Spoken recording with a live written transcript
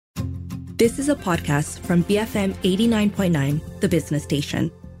This is a podcast from BFM 89.9, the business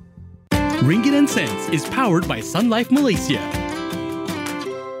station. Ringgit Sense is powered by Sun Life Malaysia.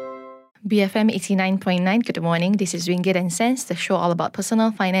 BFM 89.9, good morning. This is Ringgit Sense, the show all about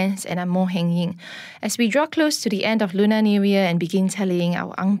personal finance, and I'm Mo Heng Ying. As we draw close to the end of Lunar New Year and begin tallying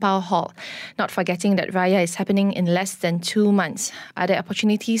our Angpau haul, not forgetting that Raya is happening in less than 2 months, are there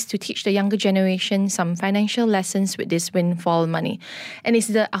opportunities to teach the younger generation some financial lessons with this windfall money? And is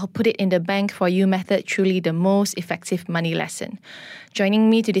the I'll put it in the bank for you method truly the most effective money lesson? Joining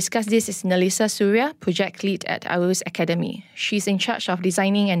me to discuss this is Nalissa Suria, project lead at Arus Academy. She's in charge of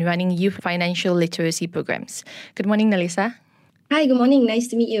designing and running youth financial literacy programs. Good morning, Nalissa. Hi, good morning. Nice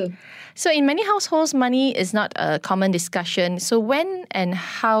to meet you. So in many households, money is not a common discussion. So when and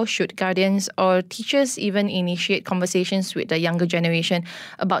how should guardians or teachers even initiate conversations with the younger generation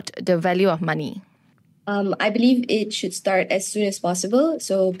about the value of money? I believe it should start as soon as possible.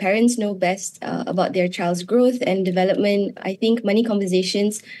 So parents know best about their child's growth and development. I think money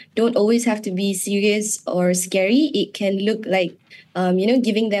conversations don't always have to be serious or scary. It can look like,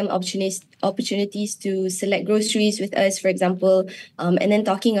 giving them opportunities to select groceries with us, for example, and then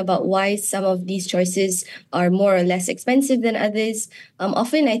talking about why some of these choices are more or less expensive than others.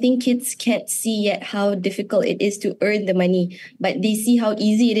 Often, I think kids can't see yet how difficult it is to earn the money, but they see how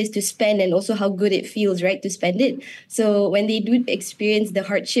easy it is to spend and also how good it feels, right, to spend it. So when they do experience the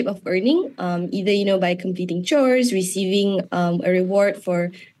hardship of earning, either, by completing chores, receiving a reward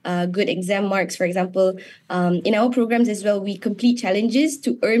for good exam marks, for example. In our programs as well, we complete challenges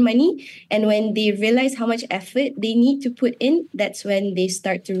to earn money. And when they realize how much effort they need to put in, that's when they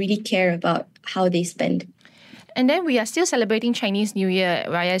start to really care about how they spend. And then we are still celebrating Chinese New Year.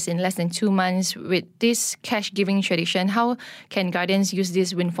 Raya is in less than 2 months. With this cash giving tradition, how can guardians use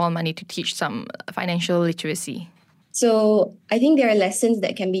this windfall money to teach some financial literacy? So I think there are lessons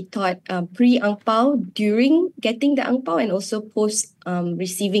that can be taught pre-Angpau, during getting the Angpau, and also post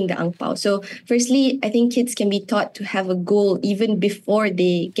receiving the Angpau. So firstly, I think kids can be taught to have a goal even before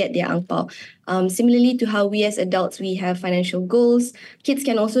they get their Angpau. Similarly to how we as adults, we have financial goals, kids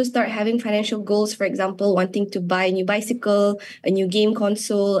can also start having financial goals, for example, wanting to buy a new bicycle, a new game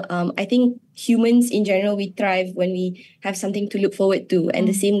console. I think humans in general, we thrive when we have something to look forward to. And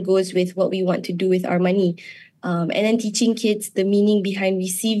the same goes with what we want to do with our money. And then teaching kids the meaning behind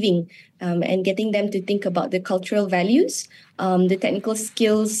receiving and getting them to think about the cultural values, the technical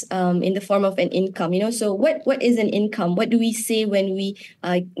skills in the form of an income. So what is an income? What do we say when we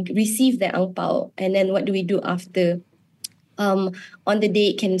receive the Angpau? And then what do we do after? On the day,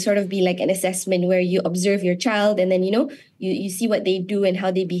 it can sort of be like an assessment where you observe your child and then, you see what they do and how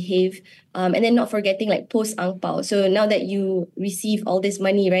they behave. And then not forgetting like post Angpau. So now that you receive all this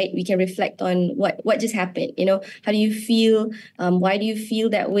money, right, we can reflect on what just happened. How do you feel? Why do you feel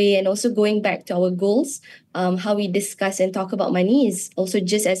that way? And also going back to our goals, how we discuss and talk about money is also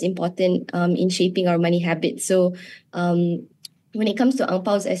just as important in shaping our money habits. So when it comes to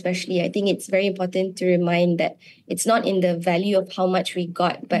Angpaus especially, I think it's very important to remind that it's not in the value of how much we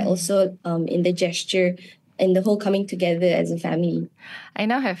got, but also in the gesture and the whole coming together as a family. I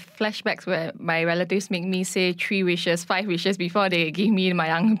now have flashbacks where my relatives make me say 3 wishes, 5 wishes before they give me my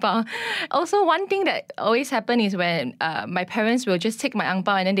Angpau. Also, one thing that always happens is when my parents will just take my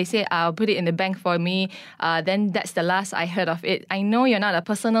Angpau and then they say, I'll put it in the bank for me. Then that's the last I heard of it. I know you're not a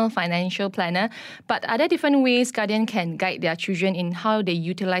personal financial planner, but are there different ways guardian can guide their children in how they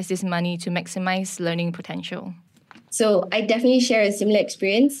utilize this money to maximize learning potential? So I definitely share a similar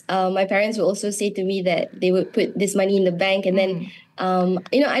experience. My parents will also say to me that they would put this money in the bank and then,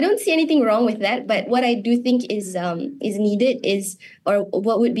 I don't see anything wrong with that. But what I do think is needed or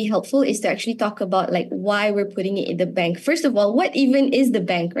what would be helpful is to actually talk about like why we're putting it in the bank. First of all, what even is the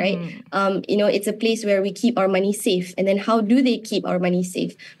bank, right? It's a place where we keep our money safe. And then how do they keep our money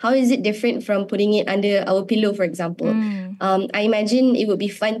safe? How is it different from putting it under our pillow, for example? I imagine it would be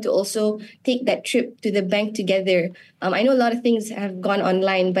fun to also take that trip to the bank together. I know a lot of things have gone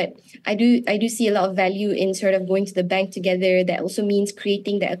online, but I do see a lot of value in sort of going to the bank together. That also means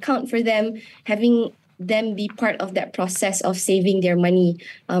creating the account for them, having them be part of that process of saving their money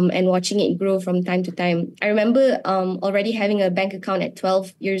and watching it grow from time to time. I remember already having a bank account at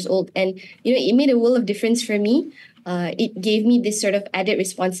 12 years old, and it made a world of difference for me. It gave me this sort of added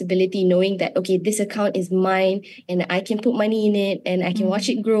responsibility, knowing that, okay, this account is mine and I can put money in it and I can watch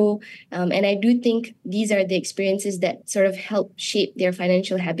it grow. And I do think these are the experiences that sort of help shape their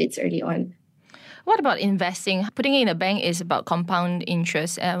financial habits early on. What about investing? Putting it in a bank is about compound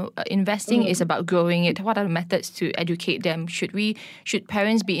interest. Investing is about growing it. What are the methods to educate them? Should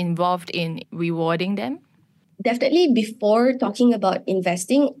parents be involved in rewarding them? Definitely before talking about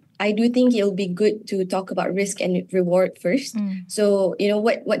investing, I do think it'll be good to talk about risk and reward first. So,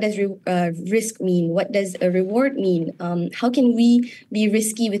 what does risk mean? What does a reward mean? How can we be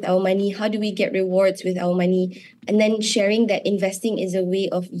risky with our money? How do we get rewards with our money? And then sharing that investing is a way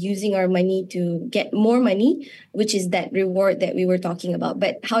of using our money to get more money, which is that reward that we were talking about.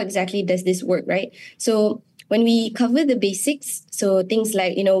 But how exactly does this work, right? So when we cover the basics, so things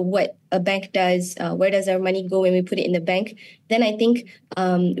like, what a bank does, where does our money go when we put it in the bank, then I think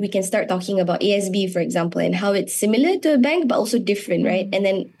we can start talking about ASB, for example, and how it's similar to a bank, but also different, right? And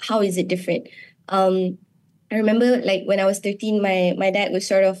then how is it different? I remember like when I was 13, my dad would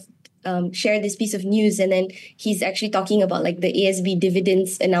sort of share this piece of news, and then he's actually talking about like the ASB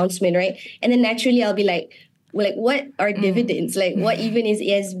dividends announcement, right? And then naturally I'll be like, what are dividends? Like, what even is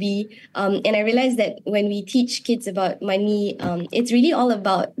ASB? And I realized that when we teach kids about money, it's really all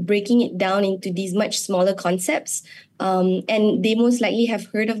about breaking it down into these much smaller concepts. And they most likely have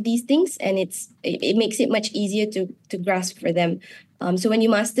heard of these things, and it makes it much easier to grasp for them. So when you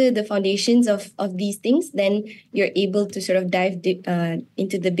master the foundations of these things, then you're able to sort of dive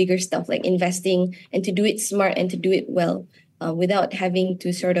into the bigger stuff like investing, and to do it smart and to do it well, without having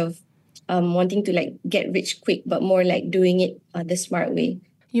to sort of wanting to like get rich quick, but more like doing it the smart way.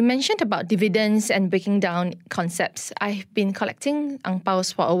 You mentioned about dividends and breaking down concepts. I've been collecting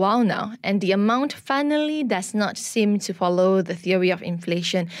angpaos for a while now, and the amount finally does not seem to follow the theory of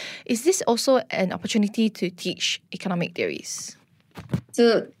inflation. Is this also an opportunity to teach economic theories?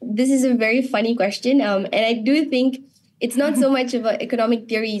 So this is a very funny question, and I do think it's not so much about economic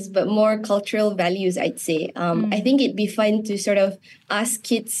theories, but more cultural values, I'd say. I think it'd be fun to sort of ask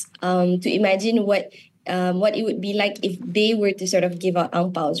kids to imagine what it would be like if they were to sort of give out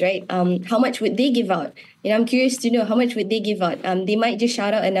angpaos, right? How much would they give out? I'm curious to know how much would they give out. They might just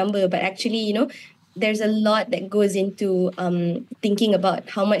shout out a number, but actually, there's a lot that goes into thinking about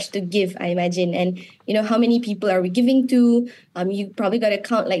how much to give, I imagine. And, how many people are we giving to? You probably got to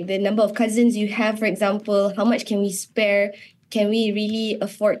count like the number of cousins you have, for example. How much can we spare? Can we really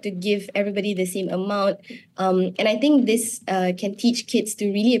afford to give everybody the same amount? And I think this can teach kids to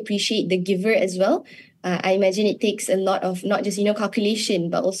really appreciate the giver as well. I imagine it takes a lot of not just, calculation,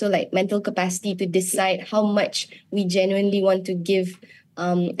 but also like mental capacity to decide how much we genuinely want to give.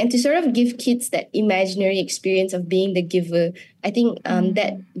 And to sort of give kids that imaginary experience of being the giver. I think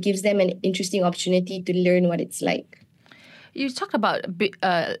that gives them an interesting opportunity to learn what it's like. You talked about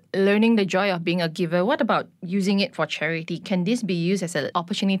learning the joy of being a giver. What about using it for charity? Can this be used as an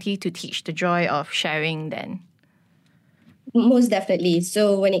opportunity to teach the joy of sharing then? Most definitely.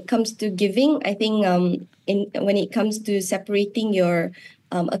 So when it comes to giving, I think when it comes to separating your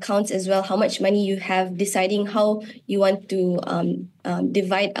accounts as well, how much money you have, deciding how you want to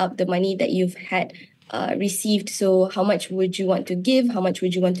divide up the money that you've had received. So how much would you want to give? How much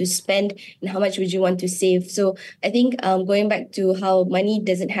would you want to spend? And how much would you want to save? So I think going back to how money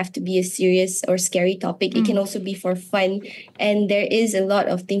doesn't have to be a serious or scary topic. It can also be for fun. And there is a lot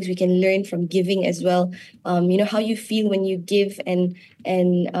of things we can learn from giving as well. How you feel when you give, and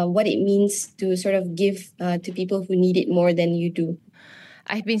what it means to sort of give to people who need it more than you do.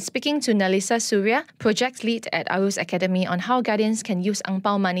 I've been speaking to Nalissa Suria, project lead at Arus Academy, on how guardians can use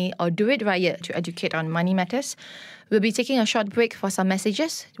Angpau money or Duit Raya to educate on money matters. We'll be taking a short break for some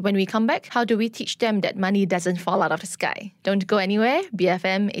messages. When we come back, how do we teach them that money doesn't fall out of the sky? Don't go anywhere,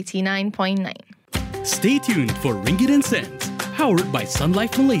 BFM 89.9. Stay tuned for Ringgit Sense, powered by Sun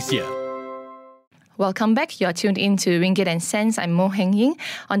Life Malaysia. Welcome back. You're tuned in to Ringgit Sense. I'm Mo Heng Ying.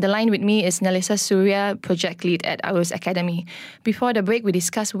 On the line with me is Nalissa Suria, project lead at Arus Academy. Before the break, we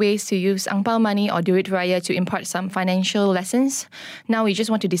discussed ways to use Angpau money or Duit Raya to impart some financial lessons. Now we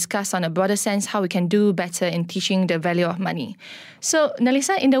just want to discuss on a broader sense how we can do better in teaching the value of money. So,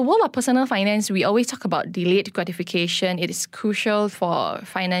 Nalissa, in the world of personal finance, we always talk about delayed gratification. It is crucial for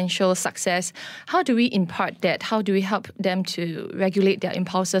financial success. How do we impart that? How do we help them to regulate their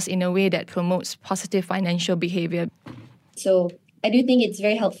impulses in a way that promotes positive financial behavior? So I do think it's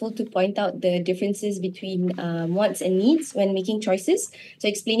very helpful to point out the differences between wants and needs when making choices. So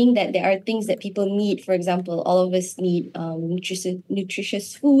explaining that there are things that people need. For example, all of us need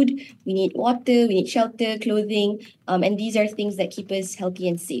nutritious food, we need water, we need shelter, clothing, and these are things that keep us healthy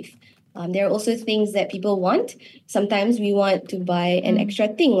and safe. There are also things that people want. Sometimes we want to buy an extra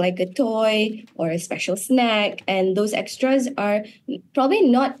thing like a toy or a special snack, and those extras are probably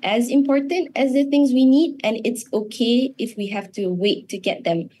not as important as the things we need, and it's okay if we have to wait to get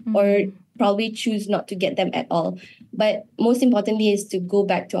them. Or probably choose not to get them at all. But most importantly is to go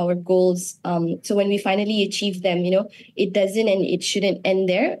back to our goals. So when we finally achieve them, it doesn't and it shouldn't end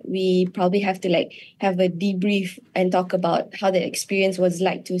there. We probably have to have a debrief and talk about how the experience was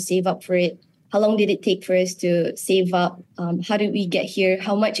like to save up for it. How long did it take for us to save up? How did we get here?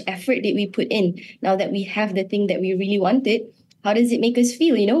 How much effort did we put in? Now that we have the thing that we really wanted, how does it make us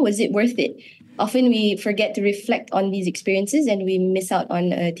feel? Was it worth it? Often we forget to reflect on these experiences and we miss out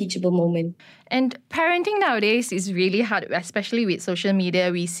on a teachable moment. And parenting nowadays is really hard, especially with social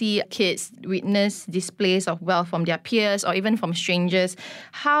media. We see kids witness displays of wealth from their peers or even from strangers.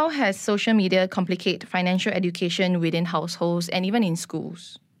 How has social media complicated financial education within households and even in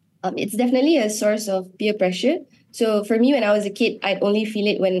schools? It's definitely a source of peer pressure. So for me, when I was a kid, I'd only feel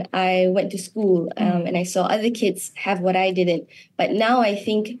it when I went to school and I saw other kids have what I didn't. But now I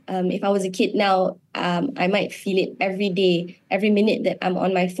think if I was a kid now, I might feel it every day, every minute that I'm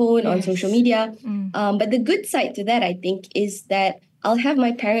on my phone, on social media. But the good side to that, I think, is that I'll have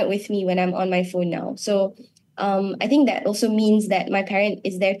my parent with me when I'm on my phone now. So I think that also means that my parent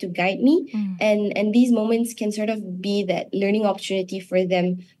is there to guide me. And these moments can sort of be that learning opportunity for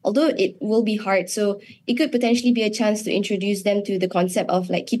them, although it will be hard. So it could potentially be a chance to introduce them to the concept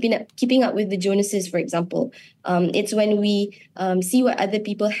of keeping up with the Jonases, for example. It's when we see what other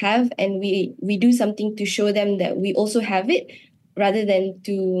people have and we do something to show them that we also have it, rather than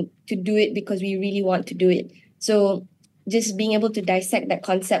to do it because we really want to do it. So just being able to dissect that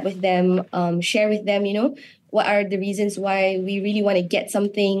concept with them, share with them, what are the reasons why we really want to get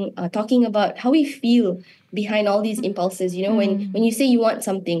something, talking about how we feel behind all these impulses. When you say you want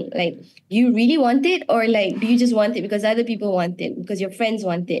something, do you really want it, or do you just want it because other people want it, because your friends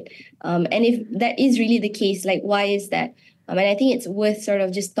want it? And if that is really the case, why is that? And I think it's worth sort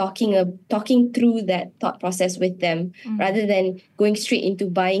of just talking through that thought process with them, rather than going straight into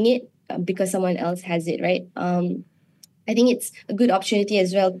buying it because someone else has it, right? I think it's a good opportunity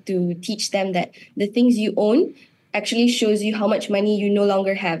as well to teach them that the things you own actually shows you how much money you no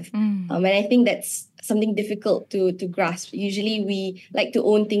longer have. And I think that's something difficult to grasp. Usually we like to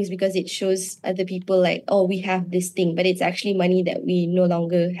own things because it shows other people oh, we have this thing, but it's actually money that we no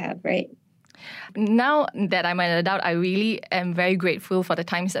longer have, right? Now that I'm an adult, I really am very grateful for the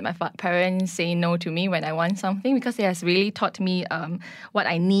times that my parents say no to me when I want something, because it has really taught me what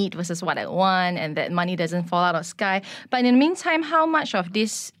I need versus what I want, and that money doesn't fall out of the sky. But in the meantime, how much of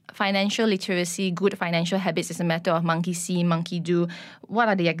this financial literacy, good financial habits, is a matter of monkey see, monkey do? What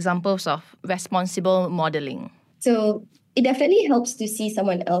are the examples of responsible modeling? So it definitely helps to see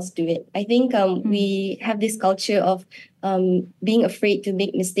someone else do it. I think we have this culture of being afraid to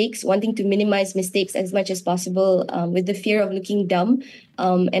make mistakes, wanting to minimize mistakes as much as possible, with the fear of looking dumb.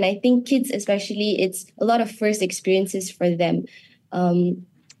 And I think kids especially, it's a lot of first experiences for them. And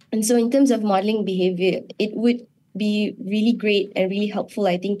so in terms of modeling behavior, it would be really great and really helpful,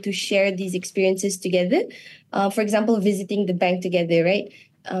 I think, to share these experiences together. For example, visiting the bank together, right?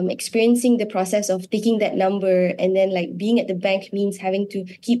 Experiencing the process of taking that number, and then being at the bank means having to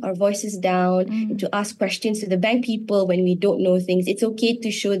keep our voices down and to ask questions to the bank people when we don't know things. It's okay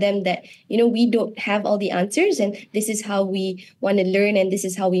to show them that, we don't have all the answers, and this is how we want to learn, and this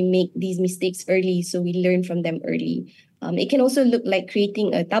is how we make these mistakes early, so we learn from them early. It can also look like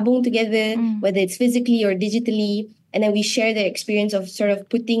creating a tabung together, whether it's physically or digitally. And then we share the experience of sort of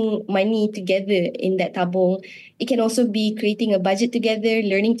putting money together in that tabung. It can also be creating a budget together,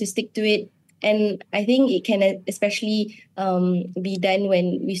 learning to stick to it. And I think it can especially be done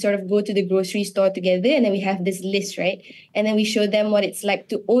when we sort of go to the grocery store together, and then we have this list, right? And then we show them what it's like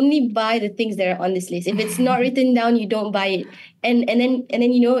to only buy the things that are on this list. If it's not written down, you don't buy it. And then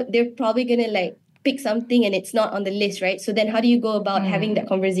they're probably gonna pick something and it's not on the list, right? So then how do you go about having that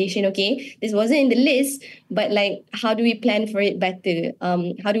conversation? Okay, this wasn't in the list, but how do we plan for it better?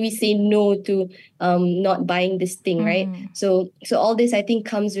 How do we say no to not buying this thing, right? So all this, I think,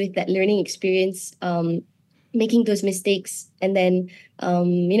 comes with that learning experience, making those mistakes, and then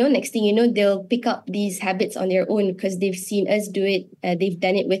next thing you know, they'll pick up these habits on their own because they've seen us do it, they've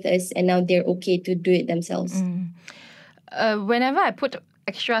done it with us, and now they're okay to do it themselves. Whenever I put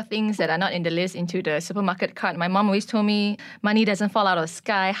extra things that are not in the list into the supermarket cart, my mom always told me money doesn't fall out of the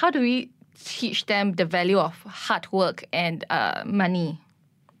sky. How do we teach them the value of hard work and money?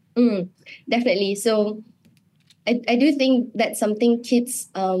 Definitely. So I do think that's something kids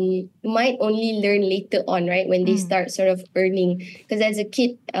might only learn later on, right? When they start sort of earning. Because as a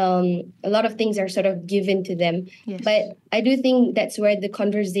kid, a lot of things are sort of given to them. Yes. But I do think that's where the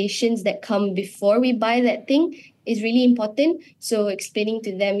conversations that come before we buy that thing is really important. So explaining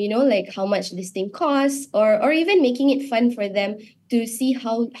to them, like how much this thing costs, or even making it fun for them to see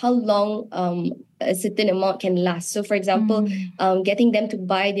how long a certain amount can last. So for example, getting them to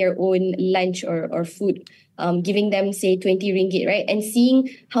buy their own lunch or food, giving them say 20 ringgit, right? And seeing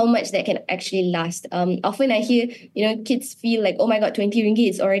how much that can actually last. Often I hear, kids feel like, oh my God, 20 ringgit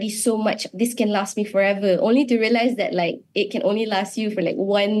is already so much. This can last me forever, only to realize that like it can only last you for like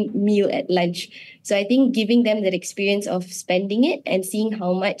one meal at lunch. So I think giving them that experience of spending it and seeing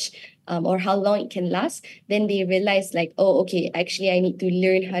how much or how long it can last, then they realize like, oh, okay, actually I need to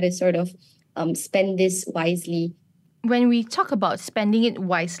learn how to sort of spend this wisely. When we talk about spending it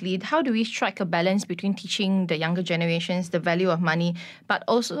wisely, how do we strike a balance between teaching the younger generations the value of money, but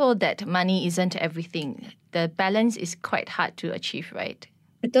also that money isn't everything? The balance is quite hard to achieve, right?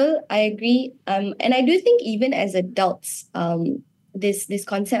 Betul, I agree. And I do think even as adults, this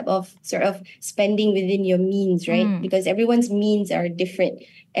concept of sort of spending within your means, right? Because everyone's means are different.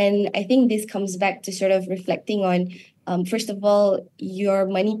 And I think this comes back to sort of reflecting on, first of all, your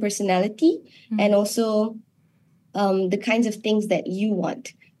money personality and also the kinds of things that you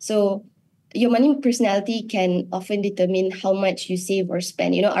want. So your money personality can often determine how much you save or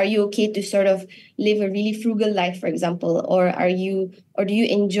spend. Are you okay to sort of live a really frugal life, for example, or do you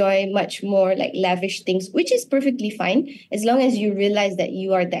enjoy much more like lavish things, which is perfectly fine as long as you realize that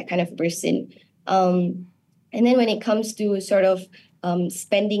you are that kind of person. And then when it comes to sort of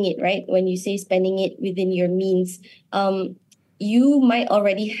spending it, right? When you say spending it within your means, you might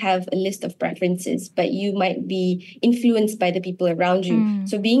already have a list of preferences, but you might be influenced by the people around you.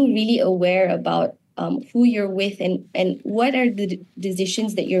 So being really aware about who you're with and what are the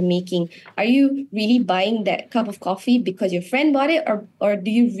decisions that you're making. Are you really buying that cup of coffee because your friend bought it, or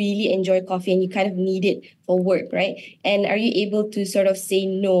do you really enjoy coffee and you kind of need it for work, right? And are you able to sort of say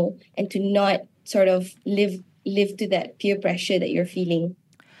no and to not sort of live to that peer pressure that you're feeling?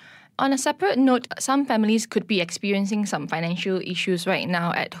 On a separate note, some families could be experiencing some financial issues right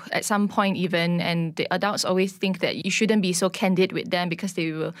now at some point even, and the adults always think that you shouldn't be so candid with them because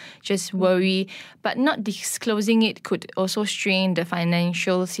they will just worry. But not disclosing it could also strain the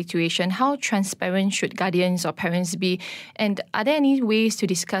financial situation. How transparent should guardians or parents be? And are there any ways to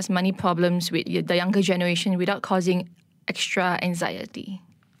discuss money problems with the younger generation without causing extra anxiety?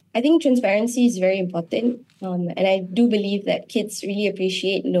 I think transparency is very important. And I do believe that kids really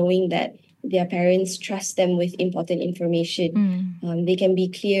appreciate knowing that their parents trust them with important information. They can be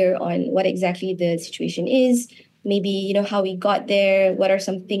clear on what exactly the situation is, maybe, how we got there, what are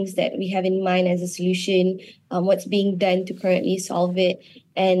some things that we have in mind as a solution, what's being done to currently solve it,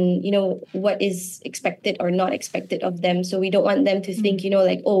 and, what is expected or not expected of them. So we don't want them to think,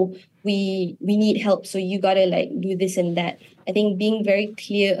 like, oh, we need help, so you gotta like do this and that. I think being very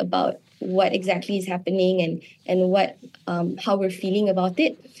clear about what exactly is happening and what how we're feeling about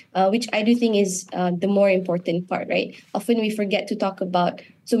it, which I do think is the more important part, right? Often we forget to talk about,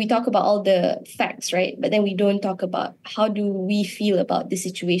 so we talk about all the facts, right? But then we don't talk about how do we feel about the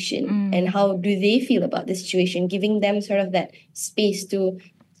situation and how do they feel about the situation, giving them sort of that space to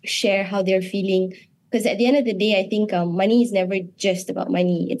share how they're feeling. Because at the end of the day, I think money is never just about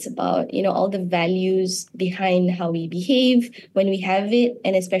money. It's about, all the values behind how we behave when we have it,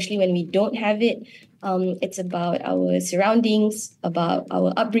 and especially when we don't have it. It's about our surroundings, about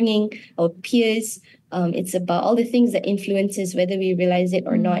our upbringing, our peers. It's about all the things that influences whether we realize it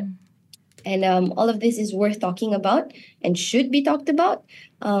or not. And all of this is worth talking about and should be talked about.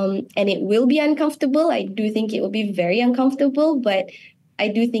 And it will be uncomfortable. I do think it will be very uncomfortable, but I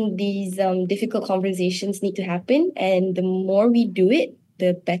do think these difficult conversations need to happen. And the more we do it,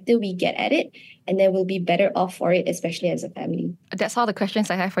 the better we get at it. And then we'll be better off for it, especially as a family. That's all the questions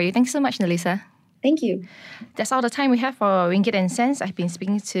I have for you. Thanks so much, Nalissa. Thank you. That's all the time we have for Ringgit and Sense. I've been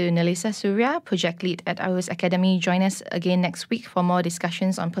speaking to Nalissa Suria, Project Lead at Arus Academy. Join us again next week for more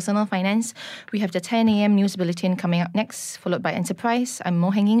discussions on personal finance. We have the 10 a.m. news bulletin coming up next, followed by Enterprise. I'm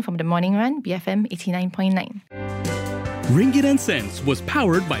Mo Henging from The Morning Run, BFM 89.9. Ringgit and Sense was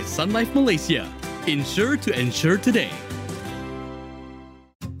powered by Sun Life Malaysia. Insure to ensure today.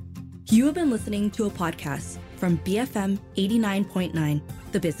 You have been listening to a podcast from BFM 89.9,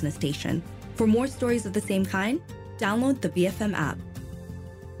 the business station. For more stories of the same kind, download the BFM app.